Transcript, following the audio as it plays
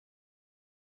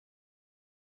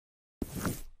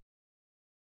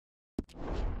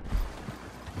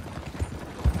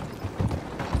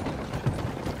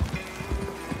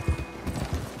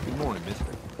Good morning, mister.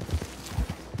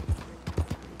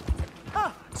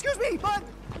 Ah, excuse me, bud.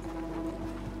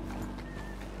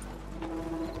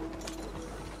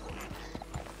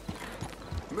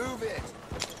 Move it!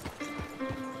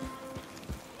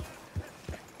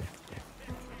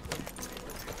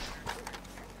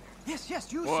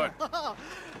 Yes, you, What? sir.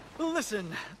 Listen,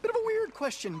 bit of a weird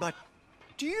question, but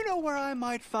do you know where I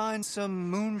might find some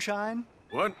moonshine?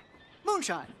 What?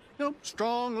 Moonshine. You know,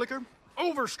 strong liquor.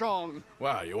 Over strong.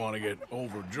 Why, you want to get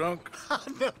over drunk?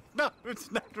 No,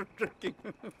 it's not for drinking.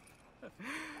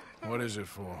 What is it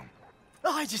for?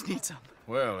 Oh, I just need some.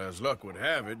 Well, as luck would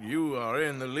have it, you are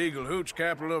in the legal hooch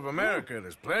capital of America.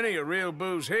 There's plenty of real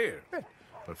booze here.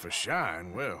 But for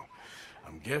shine, well,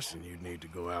 I'm guessing you'd need to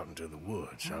go out into the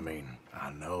woods. I mean,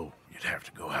 I know you'd have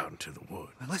to go out into the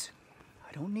woods. Now listen,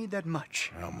 I don't need that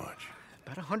much. How much?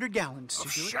 About 100 gallons.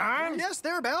 Of to do it. shine? Yes,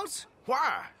 thereabouts.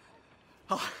 Why?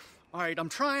 Oh, all right, I'm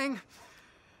trying.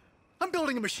 I'm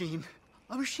building a machine.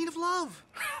 A machine of love.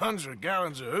 100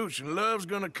 gallons of hooch and love's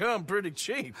gonna come pretty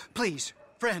cheap. Please,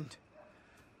 friend.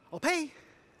 I'll pay.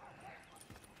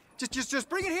 Just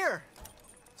bring it here.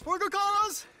 It's for a good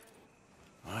cause.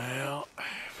 Well,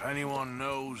 if anyone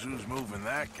knows who's moving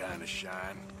that kind of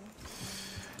shine,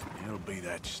 it'll be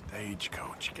that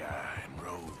stagecoach guy in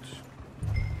Rhodes.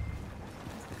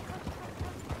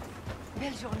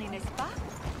 Belle journée, n'est-ce pas?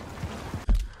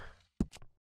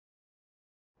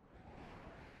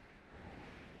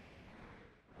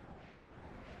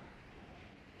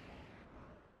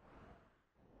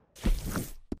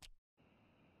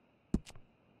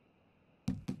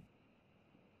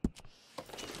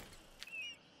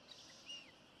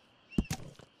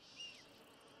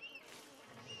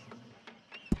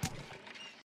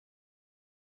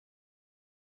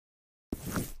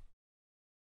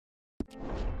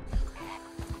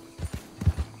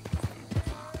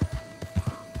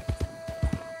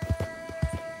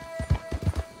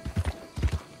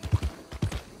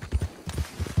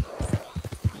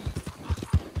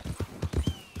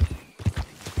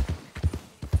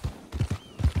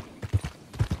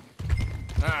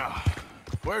 Now,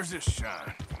 where's this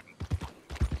shine?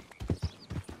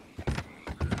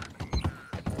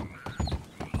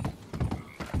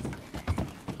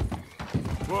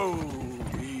 Whoa,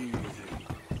 easy.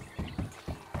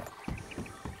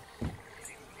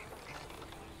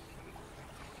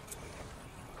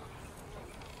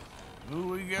 Who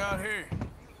we got here?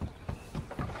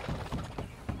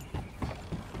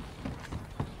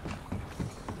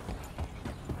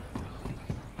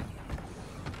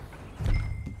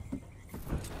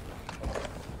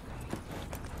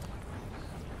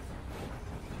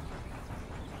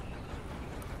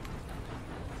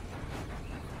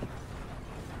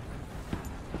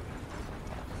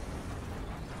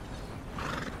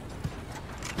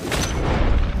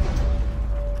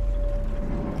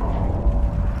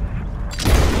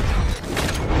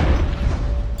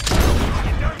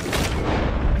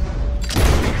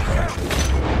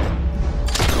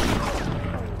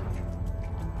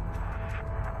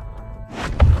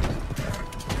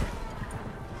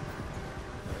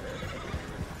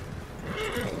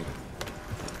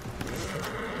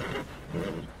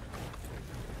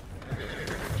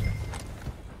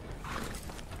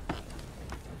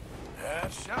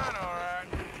 That's shine, all right.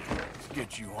 Let's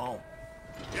get you home.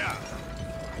 Yeah.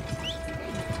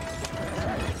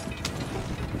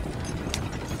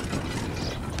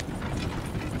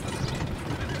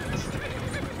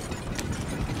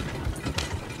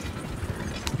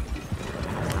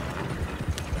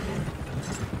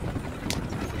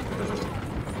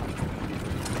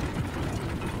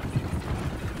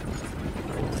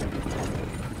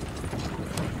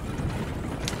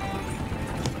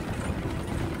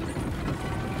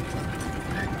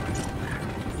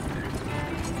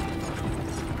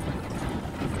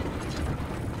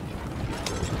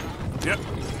 Yep.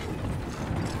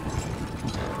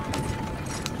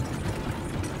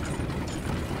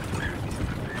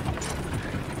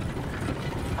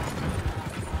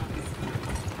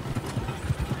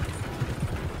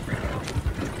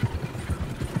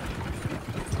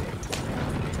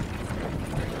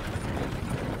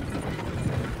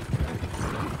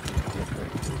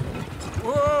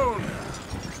 Whoa!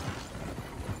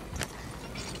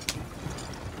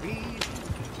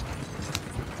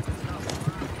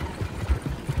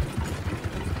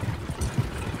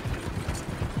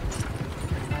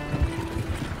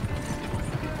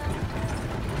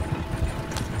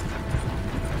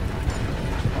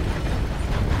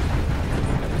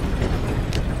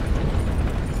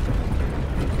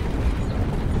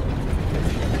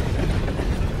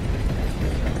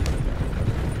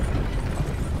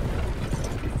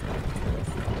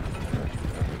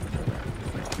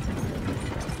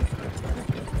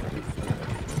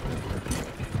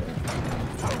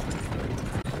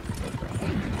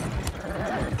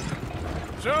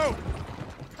 So,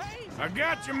 I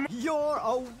got your You're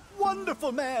a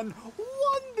wonderful man.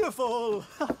 Wonderful.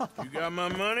 You got my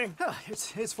money?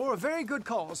 It's for a very good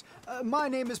cause. My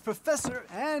name is Professor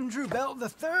Andrew Bell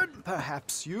III.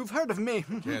 Perhaps you've heard of me.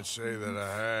 Can't say that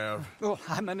I have. Oh,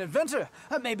 I'm an inventor.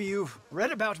 Maybe you've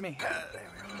read about me.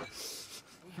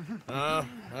 I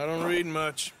don't read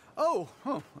much. Oh,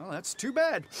 well, that's too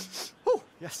bad. Oh,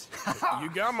 yes.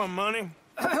 You got my money?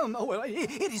 Oh, well,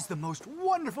 it is the most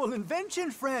wonderful invention,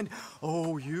 friend.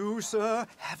 Oh, you, sir,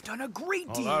 have done a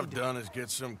great deed. All I've done is get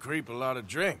some creep a lot of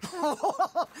drink.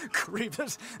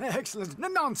 Creepers. Excellent. No,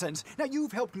 nonsense. Now,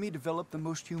 you've helped me develop the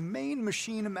most humane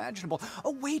machine imaginable.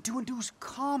 A way to induce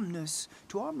calmness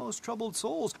to our most troubled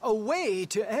souls. A way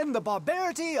to end the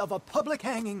barbarity of a public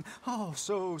hanging. Oh,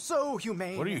 so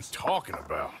humane. What are you talking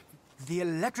about? The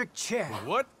electric chair.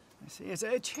 What? See, it's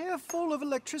a chair full of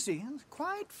electricity. It's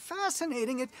quite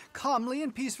fascinating. It calmly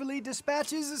and peacefully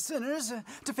dispatches the sinners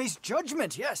to face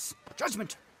judgment. Yes,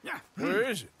 judgment. Yeah. Where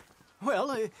is it?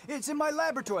 Well, it's in my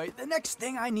laboratory. The next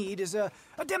thing I need is a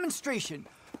demonstration.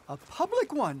 A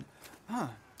public one. Huh.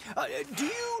 Do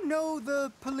you know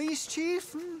the police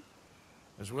chief?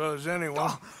 As well as anyone.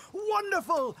 Oh,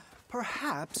 wonderful!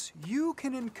 Perhaps you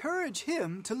can encourage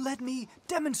him to let me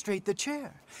demonstrate the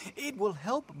chair. It will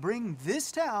help bring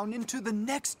this town into the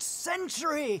next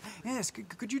century. Yes,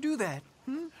 could you do that?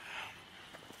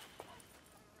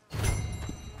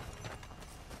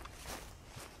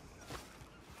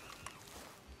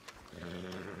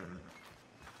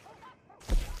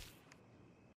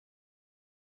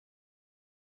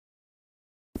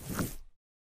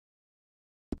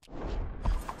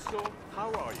 So,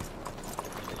 how are you?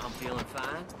 I'm feeling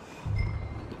fine.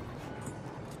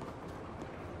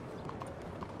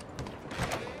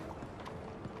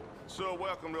 So,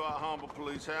 welcome to our humble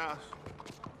police house.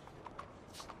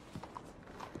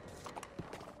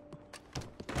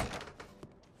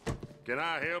 Can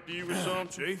I help you with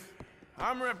something? Chief,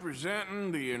 I'm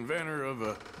representing the inventor of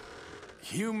a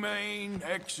humane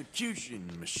execution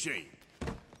machine.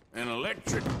 An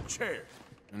electric chair.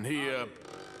 And he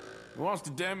wants to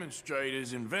demonstrate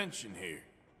his invention here.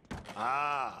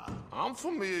 Ah, I'm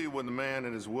familiar with the man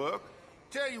and his work.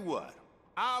 Tell you what,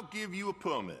 I'll give you a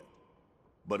permit.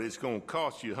 But it's gonna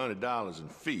cost you $100 in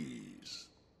fees.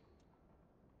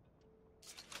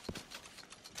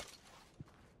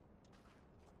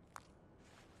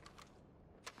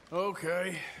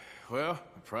 Okay, well,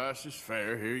 the price is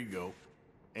fair. Here you go.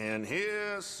 And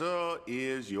here, sir,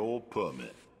 is your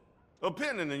permit.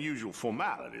 Pending the usual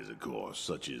formalities, of course,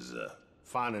 such as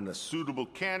finding a suitable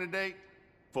candidate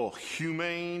for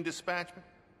humane dispatchment.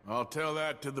 I'll tell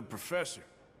that to the professor.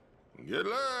 Good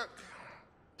luck.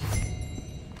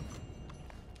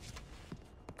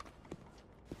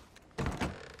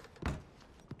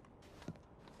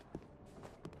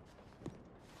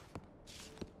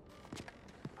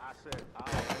 I said,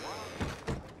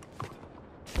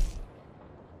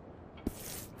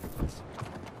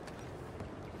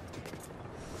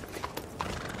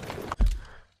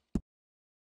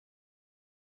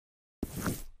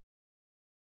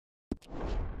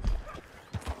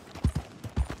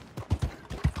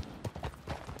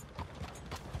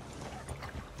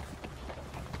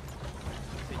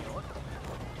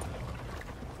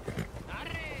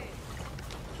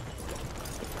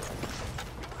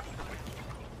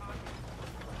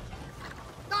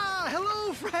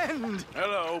 Hello, friend.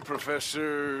 Hello,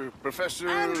 Professor...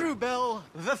 Andrew Bell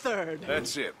III.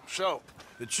 That's it. So,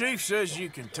 the chief says you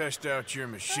can test out your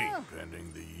machine,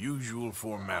 pending the usual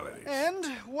formalities. And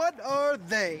what are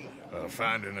they?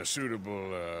 Finding a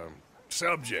suitable,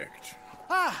 subject.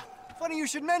 Ah, funny you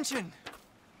should mention.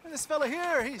 This fella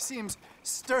here, he seems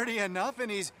sturdy enough and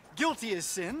he's guilty as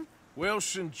sin.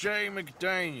 Wilson J.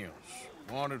 McDaniels,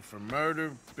 wanted for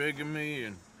murder, bigamy,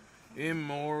 and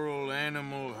immoral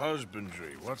animal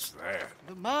husbandry. What's that?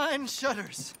 The mind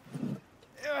shudders.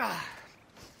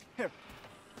 Here,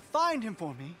 find him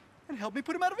for me and help me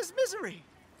put him out of his misery.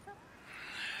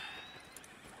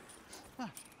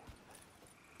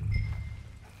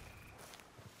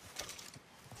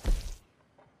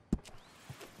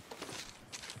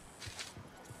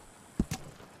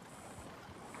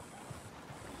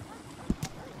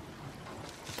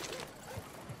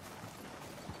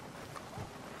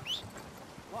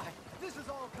 Why, this is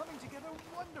all coming together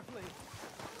wonderfully.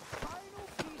 Final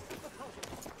piece of the puzzle.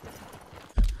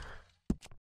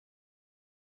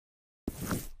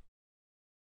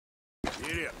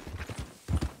 Get it.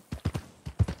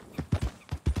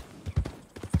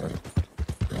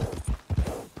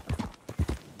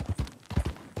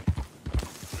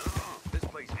 This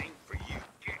place ain't for you.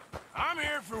 I'm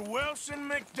here for Wilson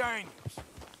McDaniels.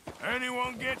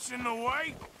 Anyone gets in the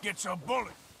way gets a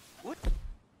bullet. What?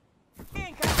 He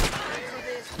ain't got time for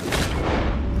this.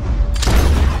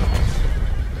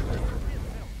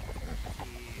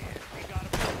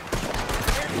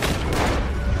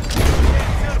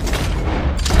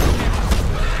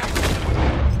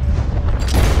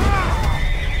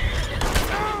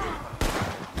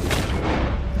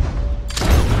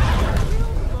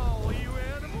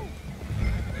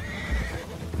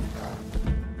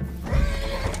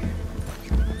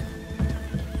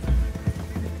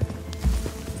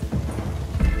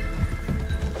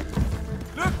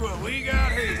 We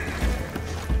got here.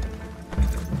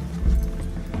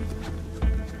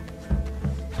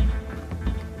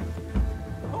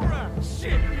 All right,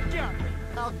 shit, you got me.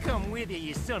 I'll come with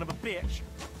you son of a bitch.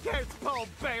 Cat's paw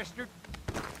bastard.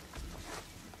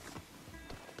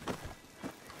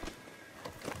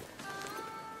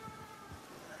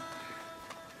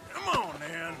 Come on,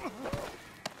 then.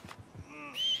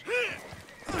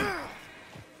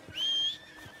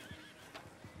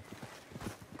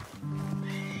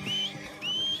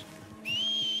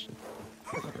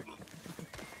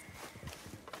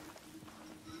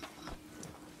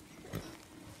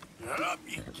 Up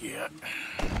you get.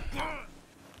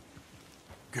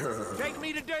 Girl. Take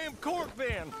me to damn court,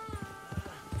 then.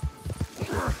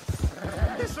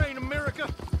 This ain't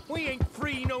America. We ain't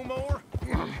free no more.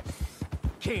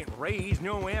 Can't raise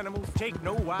no animals, take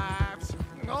no wives.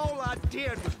 All I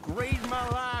did was graze my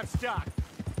livestock.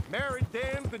 Married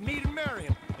them that needed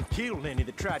marrying, and killed any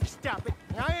that tried to stop it.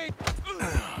 I ain't...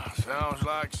 Sounds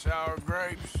like sour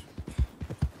grapes.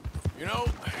 You know,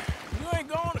 you ain't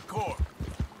going to court.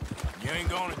 You ain't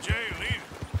going to jail either.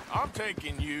 I'm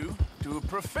taking you to a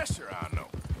professor I know.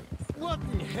 What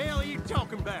in hell are you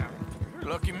talking about? You're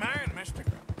a lucky man, mister.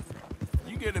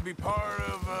 You get to be part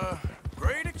of a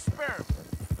great experiment.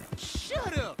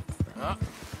 Shut up! Huh?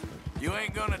 You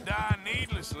ain't gonna die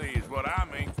needlessly is what I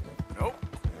mean. Nope.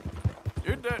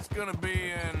 Your death's gonna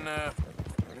be an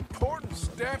important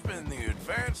step in the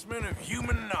advancement of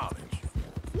human knowledge.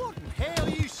 What in hell are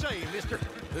you saying, mister?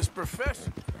 This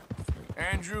professor,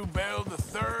 Andrew Bell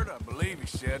III, I believe he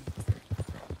said.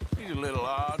 He's a little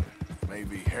odd,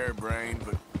 maybe harebrained,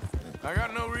 but I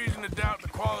got no reason to doubt the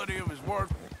quality of his work.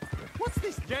 What's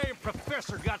this damn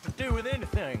professor got to do with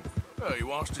anything? Well, he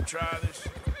wants to try this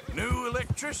new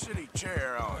electricity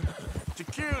chair on to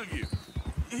kill you,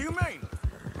 humanely.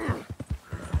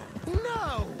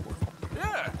 No!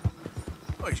 Yeah.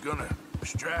 Well, he's gonna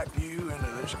strap you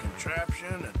into this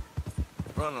contraption and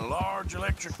run a large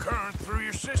electric current through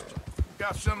your system.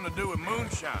 Got something to do with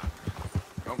moonshine.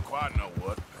 Don't quite know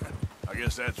what. I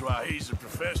guess that's why he's a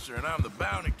professor and I'm the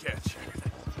bounty catcher.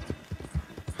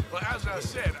 Well, as I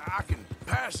said, I can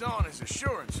pass on his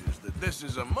assurances that this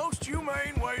is a most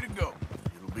humane way to go.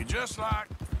 It'll be just like,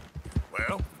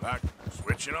 well, like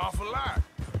switching off a light.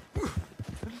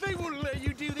 They wouldn't let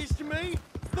you do this to me.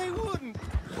 They wouldn't.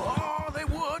 Oh, they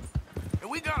would. And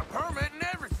we got a permit and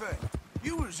everything.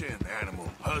 You was in animal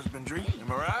husbandry,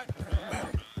 am I right? Well,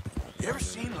 you ever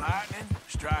seen lightning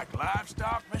strike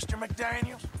livestock, Mr.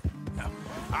 McDaniels? Now,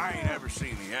 I ain't ever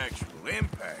seen the actual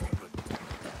impact, but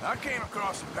I came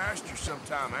across a pasture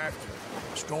sometime after.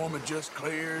 The storm had just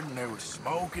cleared and there was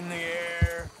smoke in the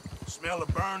air, smell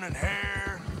of burning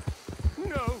hair.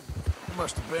 No. There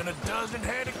must have been a dozen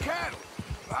head of cattle,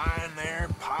 lying there,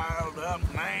 piled up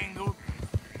and angled.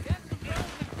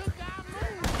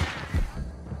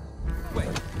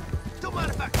 Wait. Don't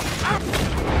mind if I...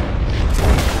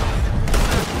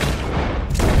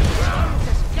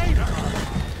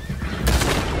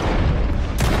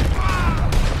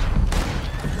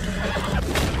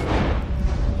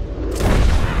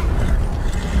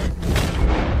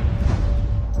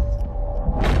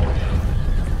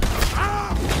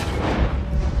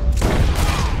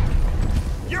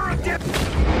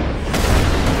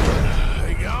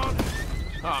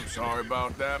 I'm sorry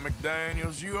about that,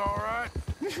 McDaniels. You all right?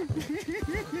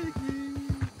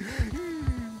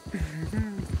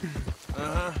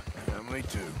 Uh-huh. Yeah, me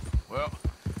too. Well,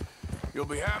 you'll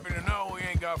be happy to know we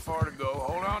ain't got far to go.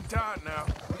 Hold on tight now.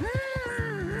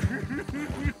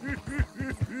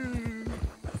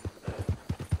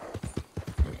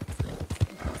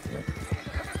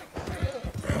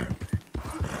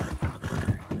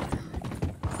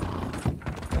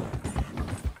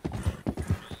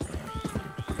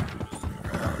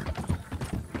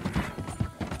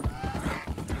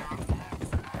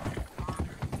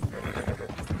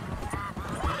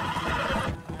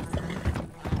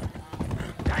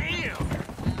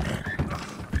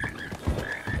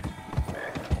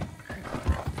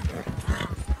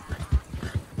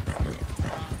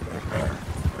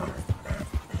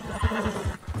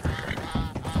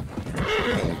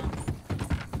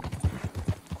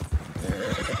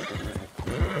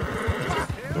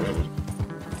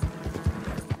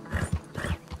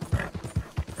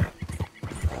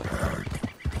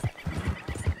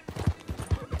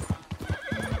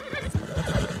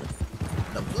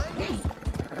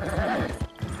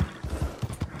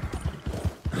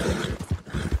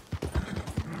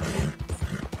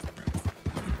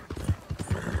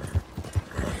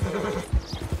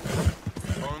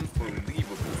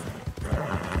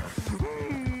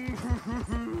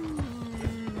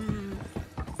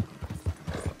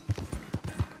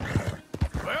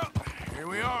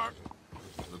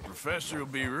 Professor will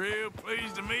be real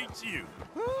pleased to meet you.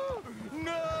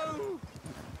 No!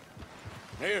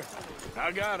 Here,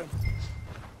 I got him.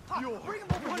 You're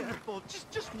wonderful.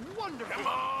 Just wonderful. Come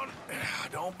on.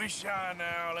 Don't be shy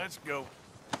now. Let's go.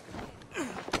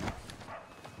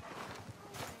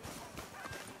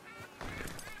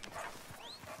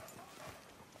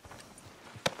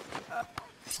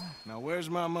 Now,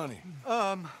 where's my money?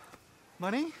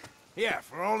 Money? Yeah,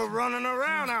 for all the running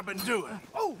around I've been doing.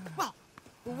 Oh, well,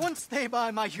 once they buy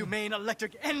my humane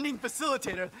electric ending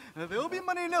facilitator, there'll be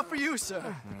money enough for you, sir.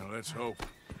 Well, let's hope.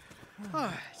 All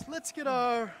right, let's get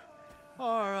our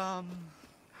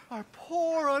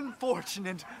poor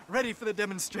unfortunate ready for the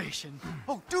demonstration.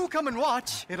 Oh, do come and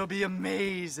watch. It'll be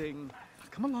amazing.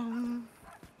 Come along.